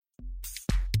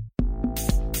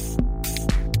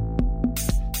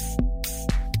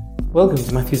Welcome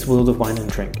to Matthew's World of Wine and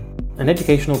Drink, an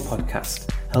educational podcast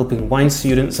helping wine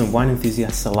students and wine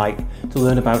enthusiasts alike to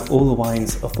learn about all the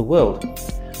wines of the world.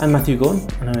 I'm Matthew Gorn,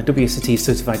 and I'm a WSET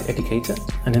certified educator,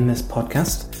 and in this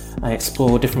podcast I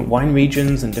explore different wine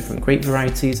regions and different grape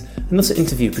varieties, and also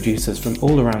interview producers from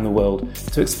all around the world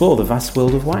to explore the vast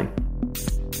world of wine.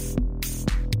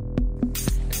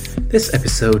 This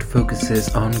episode focuses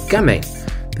on Gamay,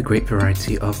 the grape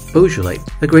variety of Beaujolais,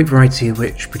 a grape variety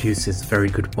which produces very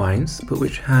good wines, but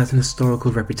which has an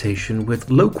historical reputation with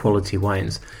low-quality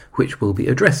wines, which will be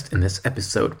addressed in this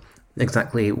episode.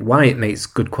 Exactly why it makes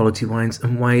good quality wines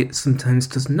and why it sometimes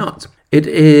does not. It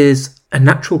is a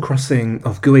natural crossing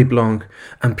of Gouais Blanc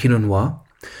and Pinot Noir,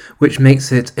 which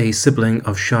makes it a sibling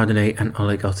of Chardonnay and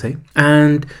Aligoté,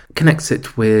 and connects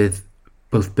it with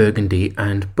both Burgundy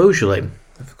and Beaujolais.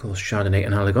 Of course, Chardonnay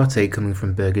and Aligoté coming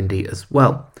from Burgundy as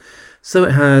well. So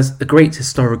it has a great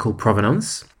historical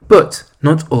provenance, but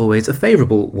not always a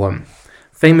favourable one.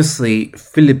 Famously,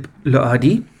 Philippe le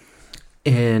Hardi,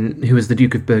 who was the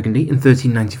Duke of Burgundy in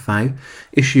 1395,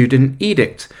 issued an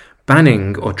edict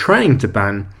banning or trying to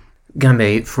ban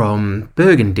Gamay from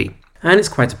Burgundy. And it's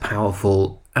quite a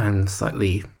powerful and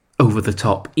slightly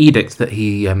over-the-top edict that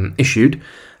he issued.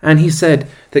 And he said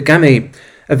that Gamay,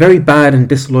 a very bad and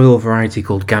disloyal variety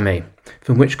called Gamay,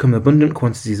 from which come abundant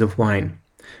quantities of wine.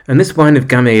 And this wine of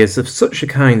Gamay is of such a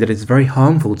kind that it is very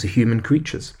harmful to human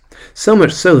creatures. So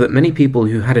much so that many people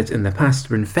who had it in the past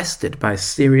were infested by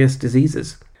serious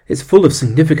diseases. It's full of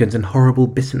significant and horrible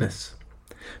bitterness.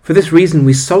 For this reason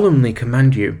we solemnly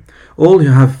command you, all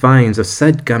who have vines of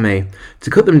said Gamay, to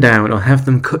cut them down or have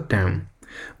them cut down,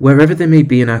 wherever they may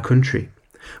be in our country,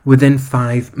 within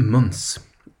 5 months.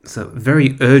 So,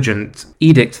 very urgent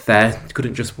edict there. You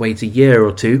couldn't just wait a year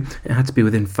or two. It had to be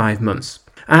within 5 months.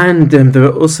 And there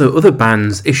are also other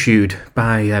bans issued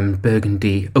by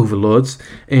Burgundy overlords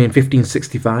in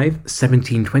 1565,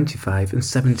 1725 and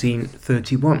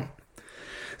 1731.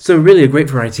 So really a great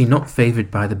variety not favoured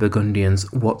by the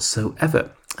Burgundians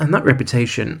whatsoever. And that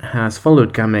reputation has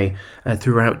followed Gamay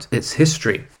throughout its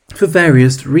history for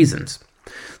various reasons.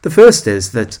 The first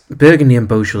is that Burgundy and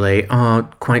Beaujolais are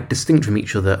quite distinct from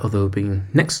each other, although being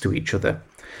next to each other.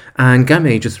 And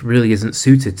Gamay just really isn't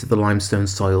suited to the limestone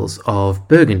soils of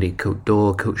Burgundy, Côte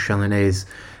d'Or, Côte Chalonnaise,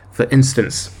 for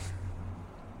instance.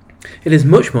 It is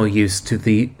much more used to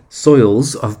the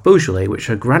soils of Beaujolais, which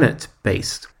are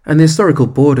granite-based. And the historical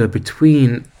border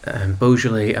between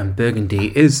Beaujolais and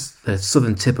Burgundy is the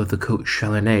southern tip of the Côte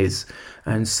Chalonnaise.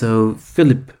 And so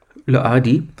Philippe le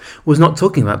Hardi was not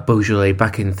talking about Beaujolais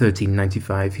back in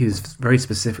 1395. He was very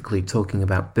specifically talking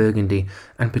about Burgundy,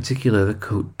 and particularly the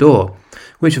Côte d'Or,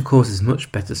 which of course is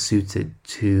much better suited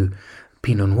to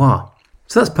Pinot Noir.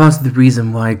 So that's part of the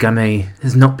reason why Gamay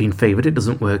has not been favoured. It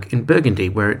doesn't work in Burgundy,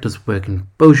 where it does work in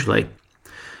Beaujolais.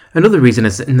 Another reason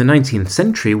is that in the 19th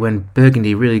century, when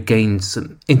Burgundy really gained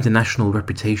some international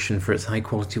reputation for its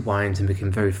high-quality wines and became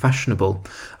very fashionable,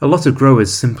 a lot of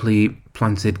growers simply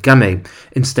planted Gamay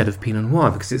instead of Pinot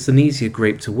Noir because it's an easier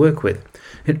grape to work with.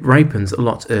 It ripens a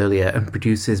lot earlier and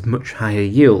produces much higher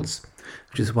yields,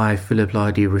 which is why Philippe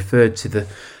Lardy referred to the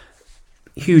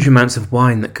huge amounts of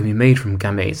wine that can be made from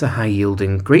Gamay. It's a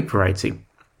high-yielding grape variety.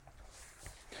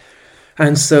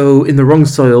 And so, in the wrong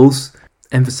soils,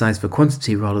 emphasised for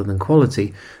quantity rather than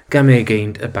quality, Gamay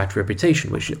gained a bad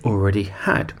reputation, which it already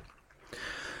had.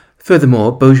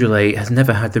 Furthermore, Beaujolais has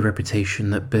never had the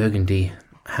reputation that Burgundy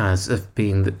has of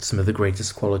being some of the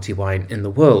greatest quality wine in the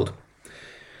world.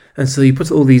 And so you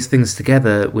put all these things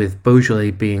together, with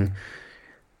Beaujolais being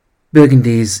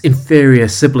Burgundy's inferior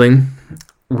sibling,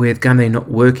 with Gamay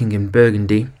not working in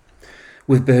Burgundy,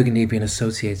 with Burgundy being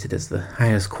associated as the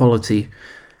highest quality,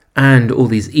 and all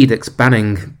these edicts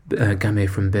banning Gamay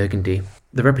from Burgundy,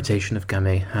 the reputation of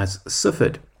Gamay has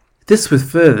suffered. This was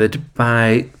furthered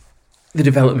by the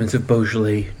development of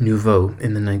Beaujolais Nouveau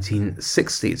in the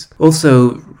 1960s.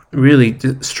 Also really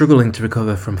struggling to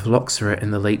recover from phylloxera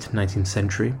in the late 19th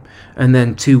century, and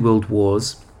then 2 world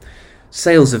wars.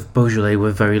 Sales of Beaujolais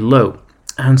were very low,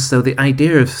 and so the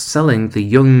idea of selling the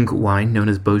young wine known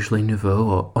as Beaujolais Nouveau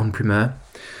or En Primeur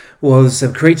was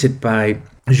created by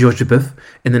Georges Duboeuf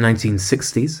in the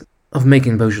 1960s, of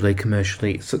making Beaujolais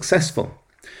commercially successful.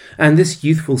 And this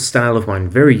youthful style of wine,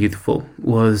 very youthful,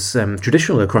 was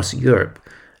traditional across Europe,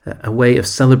 a way of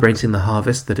celebrating the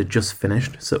harvest that had just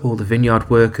finished. So all the vineyard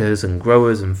workers and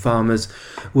growers and farmers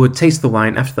would taste the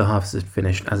wine after the harvest had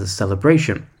finished as a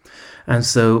celebration. And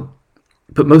so,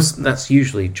 but that's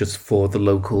usually just for the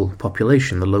local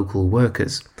population, the local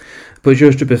workers. But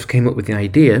Georges Duboeuf came up with the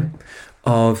idea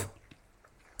of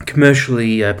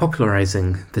commercially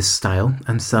popularising this style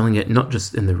and selling it not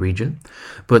just in the region,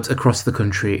 but across the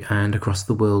country and across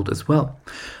the world as well.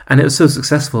 And it was so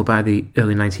successful by the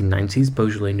early 1990s,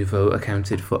 Beaujolais Nouveau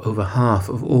accounted for over half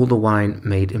of all the wine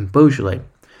made in Beaujolais.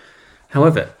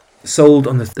 However, sold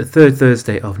on the third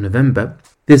Thursday of November,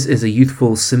 this is a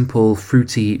youthful, simple,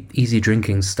 fruity, easy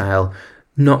drinking style,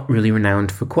 not really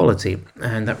renowned for quality,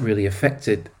 and that really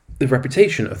affected the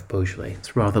reputation of Beaujolais.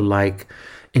 It's rather like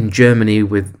in Germany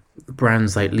with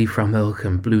brands like Liefraumilch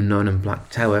and Blue Nun and Black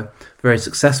Tower, very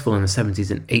successful in the 70s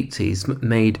and 80s,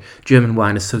 made German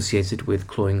wine associated with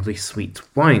cloyingly sweet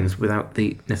wines without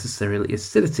the necessarily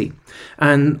acidity.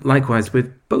 And likewise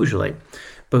with Beaujolais.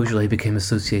 Beaujolais became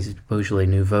associated with Beaujolais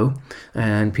Nouveau,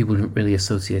 and people didn't really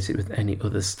associate it with any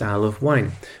other style of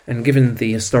wine. And given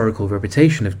the historical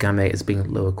reputation of Gamay as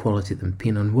being lower quality than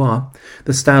Pinot Noir,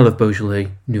 the style of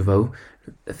Beaujolais Nouveau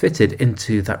fitted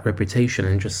into that reputation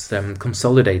and just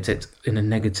consolidate it in a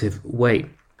negative way.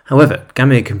 However,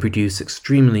 Gamay can produce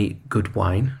extremely good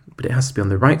wine, but it has to be on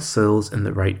the right soils in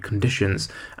the right conditions,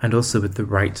 and also with the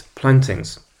right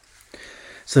plantings.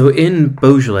 So in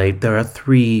Beaujolais, there are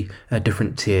three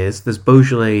different tiers. There's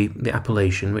Beaujolais, the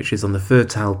appellation, which is on the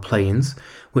fertile plains,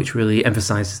 which really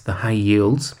emphasizes the high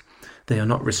yields. They are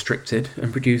not restricted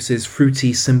and produces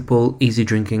fruity, simple,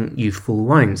 easy-drinking, youthful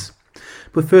wines.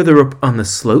 But further up on the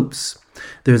slopes,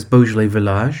 there's Beaujolais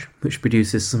Village, which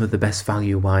produces some of the best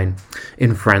value wine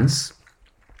in France.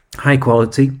 High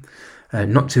quality,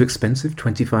 not too expensive,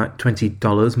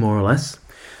 $20 more or less.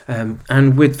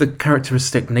 And with the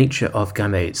characteristic nature of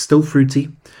Gamay, it's still fruity,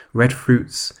 red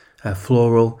fruits,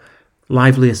 floral,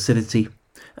 lively acidity,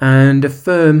 and a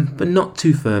firm, but not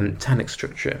too firm, tannic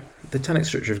structure. The tannic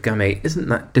structure of Gamay isn't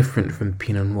that different from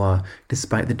Pinot Noir,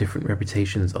 despite the different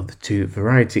reputations of the two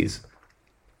varieties.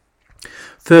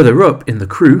 Further up in the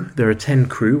Cru, there are 10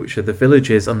 Cru, which are the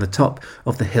villages on the top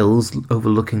of the hills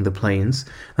overlooking the plains.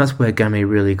 That's where Gamay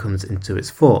really comes into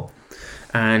its fore.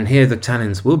 And here the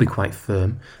tannins will be quite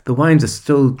firm. The wines are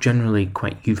still generally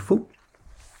quite youthful,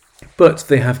 but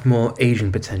they have more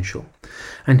aging potential.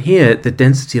 And here the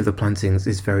density of the plantings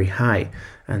is very high,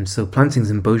 and so plantings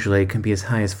in Beaujolais can be as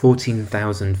high as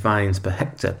 14,000 vines per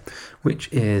hectare,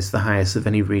 which is the highest of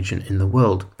any region in the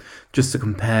world. Just to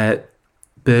compare,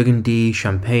 Burgundy,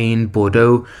 Champagne,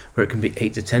 Bordeaux, where it can be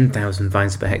 8 to 10,000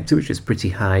 vines per hectare, which is pretty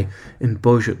high. In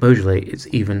Beaujolais, it's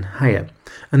even higher.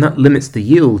 And that limits the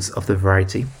yields of the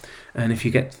variety. And if you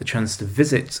get the chance to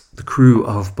visit the Cru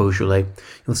of Beaujolais,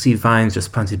 you'll see vines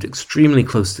just planted extremely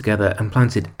close together and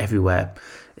planted everywhere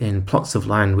in plots of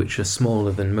land which are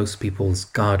smaller than most people's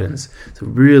gardens. So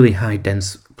really high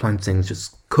dense plantings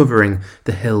just covering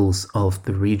the hills of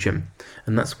the region.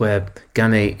 And that's where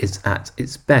Gamay is at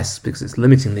its best, because it's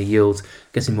limiting the yields,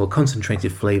 getting more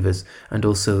concentrated flavours and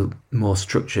also more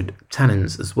structured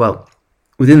tannins as well.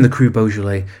 Within the Cru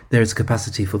Beaujolais, there is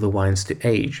capacity for the wines to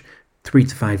age, 3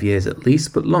 to 5 years at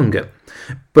least, but longer.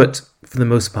 But for the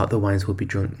most part, the wines will be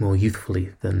drunk more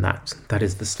youthfully than that. That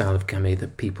is the style of Gamay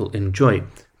that people enjoy,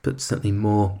 but certainly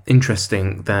more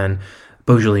interesting than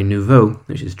Beaujolais Nouveau,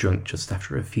 which is drunk just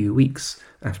after a few weeks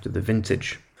after the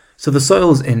vintage. So the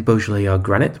soils in Beaujolais are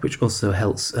granite, which also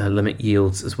helps limit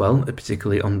yields as well,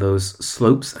 particularly on those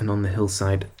slopes and on the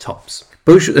hillside tops.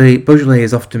 Beaujolais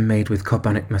is often made with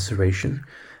carbonic maceration,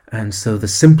 and so the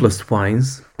simplest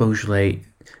wines, Beaujolais,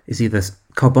 is either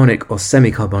carbonic or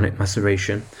semi-carbonic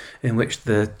maceration, in which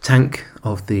the tank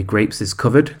of the grapes is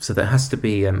covered, so there has to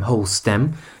be whole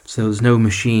stem, so there's no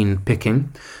machine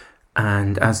picking.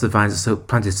 And as the vines are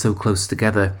planted so close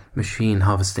together, machine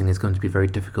harvesting is going to be very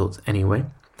difficult anyway.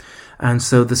 And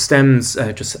so the stems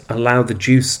just allow the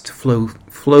juice to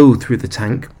flow through the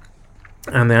tank.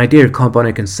 And the idea of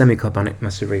carbonic and semi-carbonic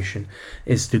maceration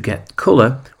is to get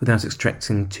colour without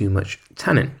extracting too much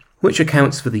tannin, which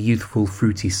accounts for the youthful,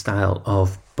 fruity style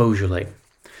of Beaujolais.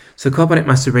 So carbonic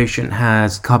maceration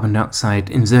has carbon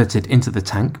dioxide inserted into the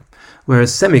tank,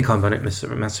 whereas semi-carbonic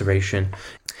maceration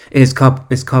is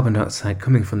carbon dioxide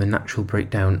coming from the natural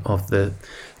breakdown of the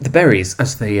berries.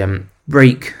 As they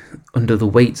break under the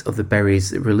weight of the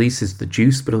berries, it releases the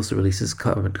juice, but also releases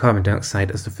carbon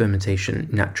dioxide as the fermentation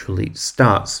naturally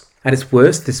starts. At its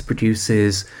worst, this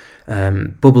produces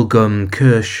bubblegum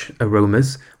kirsch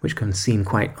aromas, which can seem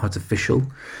quite artificial.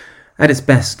 At its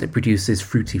best, it produces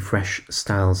fruity, fresh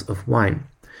styles of wine.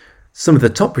 Some of the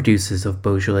top producers of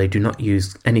Beaujolais do not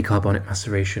use any carbonic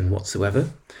maceration whatsoever,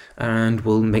 and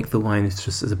will make the wines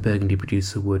just as a Burgundy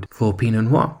producer would for Pinot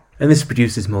Noir. And this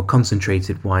produces more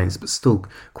concentrated wines, but still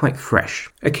quite fresh,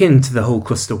 akin to the whole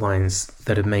cluster wines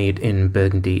that are made in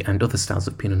Burgundy and other styles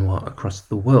of Pinot Noir across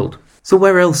the world. So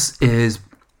where else is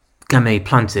Gamay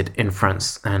planted in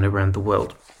France and around the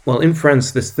world? Well, in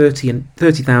France, there's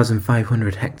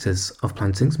 30,500 hectares of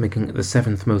plantings, making it the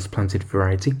 7th most planted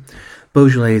variety.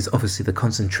 Beaujolais is obviously the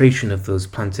concentration of those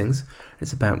plantings.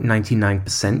 It's about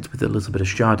 99%, with a little bit of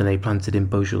Chardonnay planted in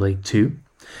Beaujolais too.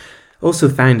 Also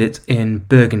found it in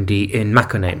Burgundy in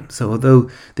Mâconnais. So although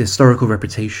the historical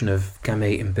reputation of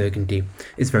Gamay in Burgundy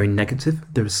is very negative,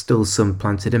 there is still some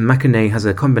planted, and Mâconnais has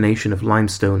a combination of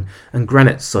limestone and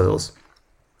granite soils.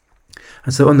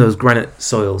 And so on those granite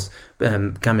soils,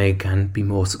 Gamay can be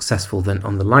more successful than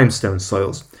on the limestone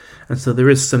soils. And so there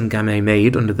is some Gamay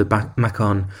made under the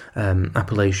Mâcon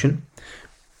appellation,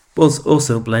 but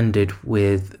also blended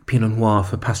with Pinot Noir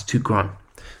for Passe Grand.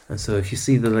 And so if you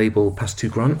see the label Passe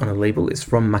Grand on a label, it's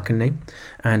from Mâconnais,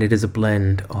 and it is a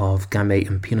blend of Gamay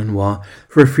and Pinot Noir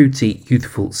for a fruity,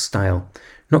 youthful style.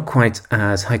 Not quite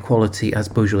as high quality as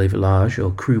Beaujolais Village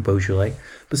or Cru Beaujolais,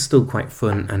 but still quite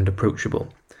fun and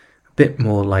approachable. Bit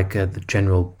more like the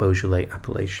general Beaujolais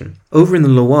appellation. Over in the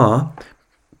Loire,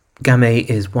 Gamay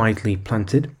is widely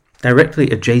planted. Directly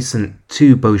adjacent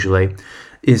to Beaujolais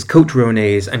is Côte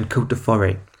Rouennaise and Côte de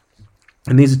Forêt.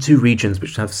 And these are two regions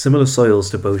which have similar soils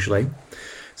to Beaujolais.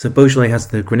 So Beaujolais has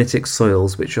the granitic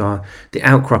soils, which are the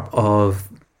outcrop of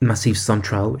Massif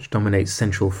Central, which dominates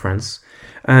central France.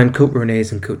 And Côte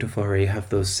Rouennaise and Côte de Forêt have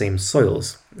those same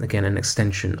soils, again an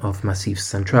extension of Massif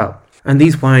Central. And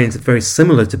these wines are very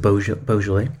similar to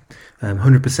Beaujolais,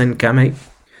 100% Gamay,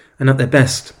 and at their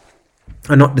best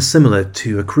are not dissimilar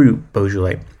to a Cru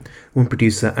Beaujolais. One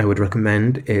producer I would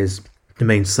recommend is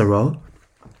Domaine Sarol.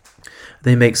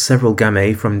 They make several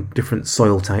Gamay from different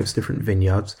soil types, different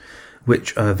vineyards,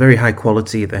 which are very high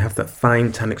quality. They have that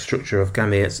fine tannic structure of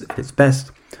Gamay at its best.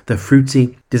 They're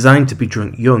fruity, designed to be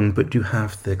drunk young, but do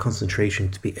have the concentration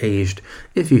to be aged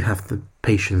if you have the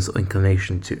patience or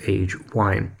inclination to age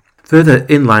wine. Further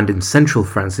inland in central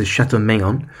France is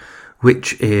Château-Méon,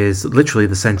 which is literally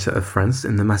the centre of France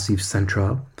in the Massif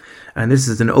Central. And this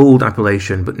is an old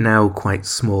appellation, but now quite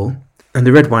small. And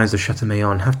the red wines of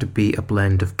Château-Méon have to be a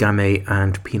blend of Gamay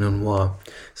and Pinot Noir.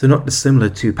 So not dissimilar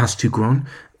to Passe Grand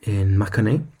in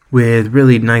Mâconnais, with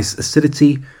really nice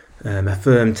acidity, a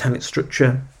firm tannic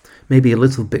structure, maybe a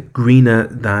little bit greener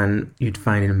than you'd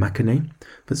find in Mâconnais,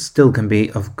 but still can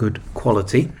be of good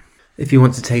quality. If you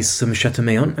want to taste some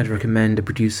Château-Méon, I'd recommend a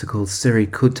producer called Serre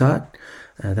Coutard.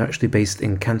 They're actually based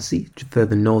in Cancy,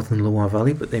 further north in the Loire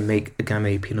Valley, but they make a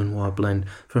Gamay Pinot Noir blend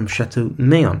from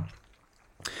Château-Méon.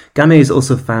 Gamay is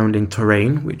also found in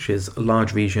Touraine, which is a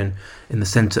large region in the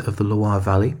centre of the Loire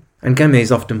Valley. And Gamay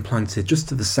is often planted just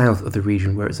to the south of the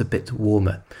region where it's a bit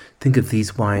warmer. Think of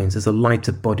these wines as a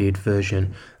lighter-bodied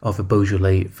version of a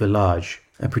Beaujolais Village.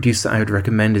 A producer I would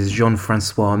recommend is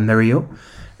Jean-François Mériot,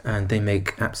 and they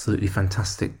make absolutely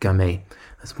fantastic Gamay,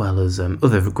 as well as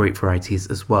other great varieties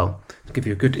as well. To give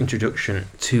you a good introduction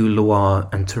to Loire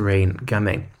and Touraine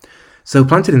Gamay. So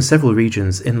planted in several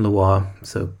regions in Loire,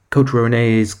 so Côte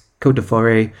Rouennaise, Côte de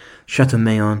Forêt,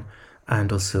 Château-Méon,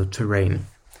 and also Touraine.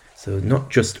 So not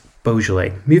just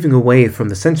Beaujolais. Moving away from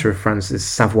the centre of France is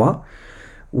Savoie,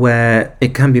 where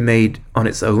it can be made on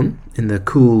its own in the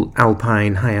cool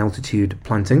alpine high altitude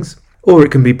plantings, or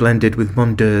it can be blended with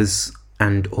Mondeuse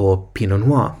and or Pinot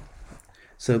Noir.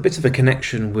 So a bit of a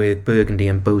connection with Burgundy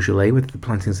and Beaujolais with the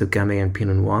plantings of Gamay and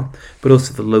Pinot Noir, but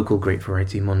also the local grape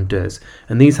variety Mondeuse.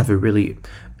 And these have a really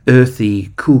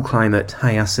earthy, cool climate,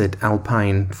 high acid,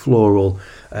 alpine, floral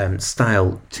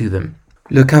style to them.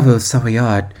 Le Caveau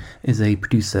Savoyard is a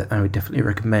producer I would definitely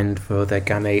recommend for their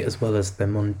Gamay as well as their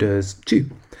Mondeuse too.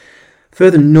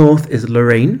 Further north is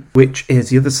Lorraine, which is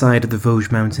the other side of the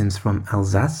Vosges Mountains from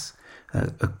Alsace.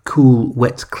 A cool,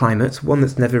 wet climate, one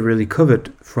that's never really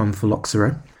covered from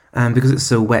phylloxera. And because it's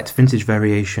so wet, vintage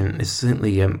variation is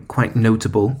certainly quite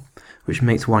notable, which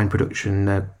makes wine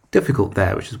production difficult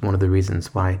there, which is one of the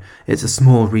reasons why it's a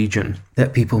small region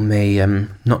that people may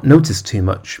not notice too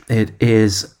much. It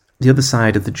is the other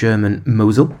side of the German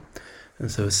Mosel, and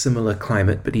so a similar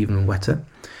climate, but even wetter.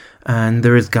 And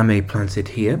there is Gamay planted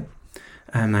here.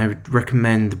 And I would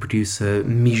recommend the producer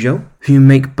Mijo, who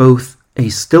make both a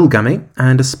still Gamay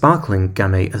and a sparkling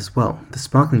Gamay as well. The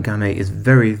sparkling Gamay is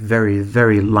very, very,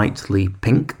 very lightly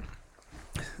pink,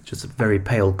 just a very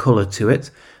pale colour to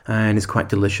it, and is quite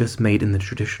delicious, made in the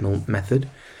traditional method.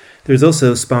 There is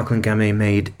also sparkling Gamay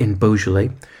made in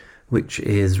Beaujolais, which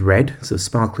is red, so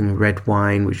sparkling red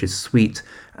wine, which is sweet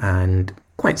and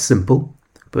quite simple,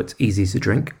 but easy to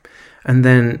drink. And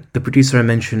then the producer I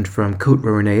mentioned from Côte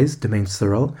Rouennaise, Domaine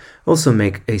Sarol, also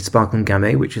make a sparkling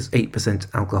Gamay, which is 8%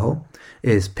 alcohol,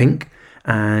 is pink,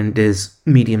 and is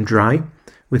medium dry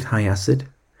with high acid,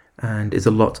 and is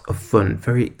a lot of fun,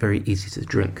 very, very easy to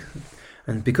drink.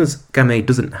 And because Gamay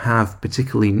doesn't have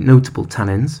particularly notable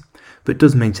tannins, but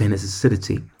does maintain its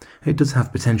acidity, it does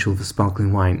have potential for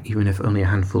sparkling wine, even if only a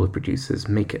handful of producers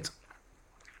make it.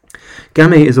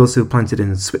 Gamay is also planted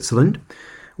in Switzerland,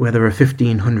 where there are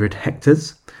 1,500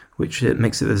 hectares, which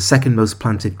makes it the second most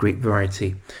planted grape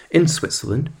variety in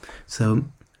Switzerland, so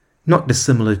not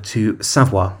dissimilar to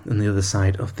Savoie on the other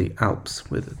side of the Alps,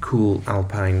 with a cool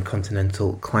alpine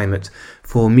continental climate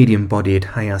for medium-bodied,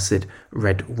 high-acid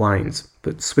red wines.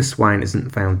 But Swiss wine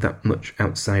isn't found that much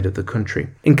outside of the country.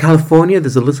 In California,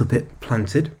 there's a little bit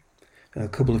planted. A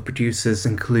couple of producers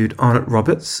include Arnott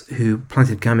Roberts, who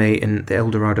planted Gamay in the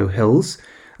El Dorado Hills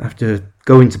after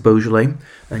going to Beaujolais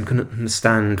and couldn't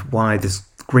understand why this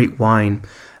great wine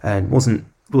there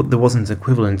wasn't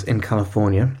equivalent in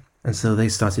California. And so they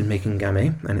started making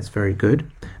Gamay, and it's very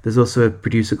good. There's also a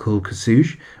producer called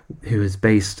Casouge, who is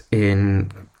based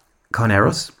in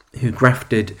Carneros, who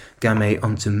grafted Gamay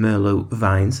onto Merlot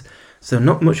vines. So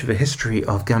not much of a history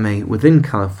of Gamay within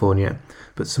California,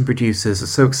 but some producers are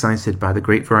so excited by the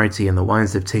grape variety and the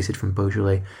wines they've tasted from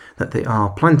Beaujolais that they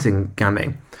are planting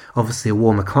Gamay. Obviously a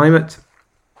warmer climate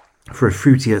for a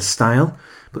fruitier style,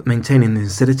 but maintaining the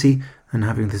acidity and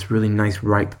having this really nice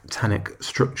ripe tannic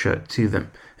structure to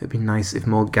them. It'd be nice if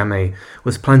more Gamay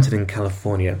was planted in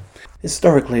California.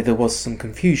 Historically, there was some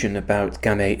confusion about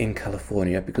Gamay in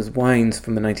California because wines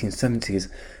from the 1970s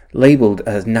labelled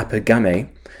as Napa Gamay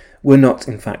were not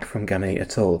in fact from Gamay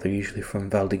at all. They're usually from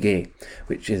Val de Gué,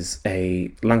 which is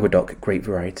a Languedoc grape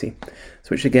variety, so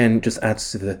which again just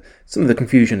adds to some of the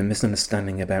confusion and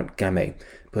misunderstanding about Gamay.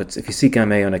 But if you see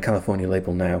Gamay on a California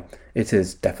label now, it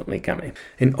is definitely Gamay.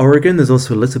 In Oregon, there's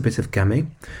also a little bit of Gamay.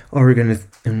 Oregon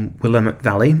and Willamette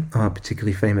Valley are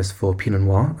particularly famous for Pinot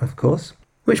Noir, of course,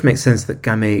 which makes sense that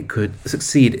Gamay could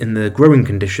succeed in the growing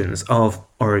conditions of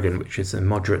Oregon, which is a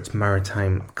moderate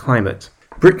maritime climate.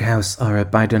 Brickhouse are a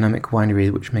biodynamic winery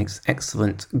which makes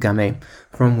excellent Gamay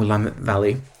from Willamette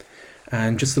Valley,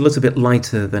 and just a little bit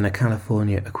lighter than a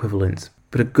California equivalent,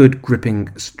 but a good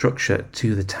gripping structure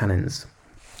to the tannins.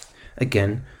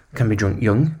 Again, can be drunk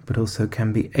young, but also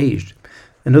can be aged.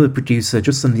 Another producer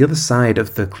just on the other side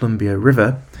of the Columbia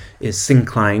River is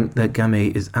Syncline. Their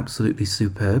Gamay is absolutely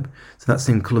superb. So that's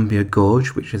in Columbia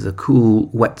Gorge, which is a cool,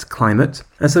 wet climate.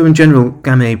 And so in general,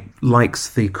 Gamay likes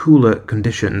the cooler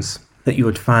conditions that you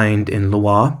would find in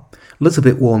Loire. A little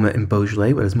bit warmer in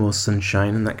Beaujolais, where there's more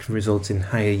sunshine, and that can result in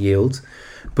higher yields,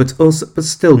 but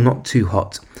still not too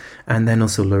hot. And then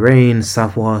also Lorraine,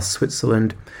 Savoie,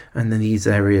 Switzerland, and then these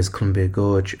areas, Columbia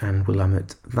Gorge and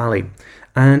Willamette Valley.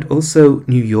 And also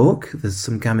New York, there's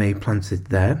some Gamay planted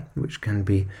there, which can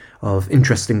be of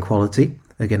interesting quality,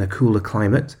 again a cooler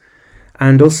climate.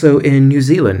 And also in New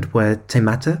Zealand, where Te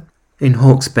Mata in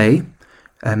Hawke's Bay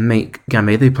make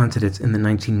Gamay. They planted it in the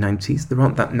 1990s. There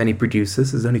aren't that many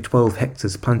producers. There's only 12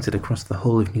 hectares planted across the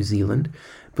whole of New Zealand,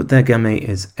 but their Gamay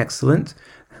is excellent.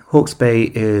 Hawke's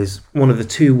Bay is one of the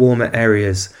two warmer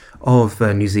areas of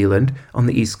New Zealand on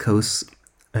the east coast,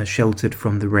 sheltered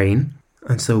from the rain,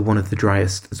 and so one of the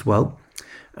driest as well.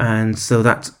 And so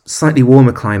that slightly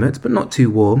warmer climate, but not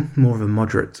too warm, more of a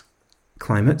moderate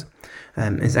climate,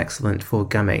 is excellent for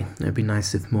Gamay. It would be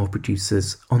nice if more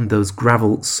producers on those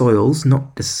gravel soils,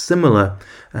 not dissimilar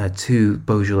to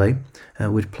Beaujolais,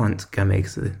 would plant Gamay,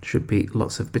 so there should be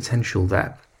lots of potential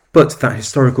there. But that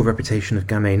historical reputation of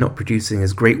Gamay not producing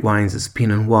as great wines as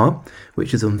Pinot Noir,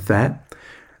 which is unfair,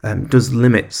 does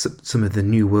limit some of the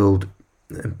New World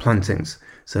plantings.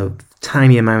 So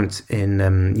tiny amount in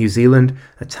New Zealand,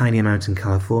 a tiny amount in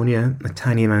California, a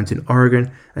tiny amount in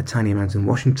Oregon, a tiny amount in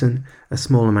Washington, a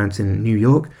small amount in New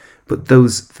York, but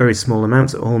those very small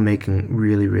amounts are all making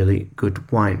really, really good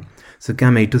wine. So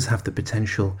Gamay does have the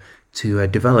potential to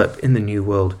develop in the New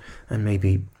World and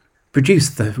maybe produce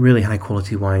the really high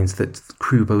quality wines that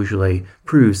Cru Beaujolais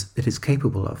proves it is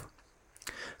capable of.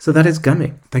 So that is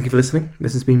Gamay. Thank you for listening.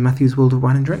 This has been Matthew's World of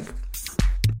Wine and Drink.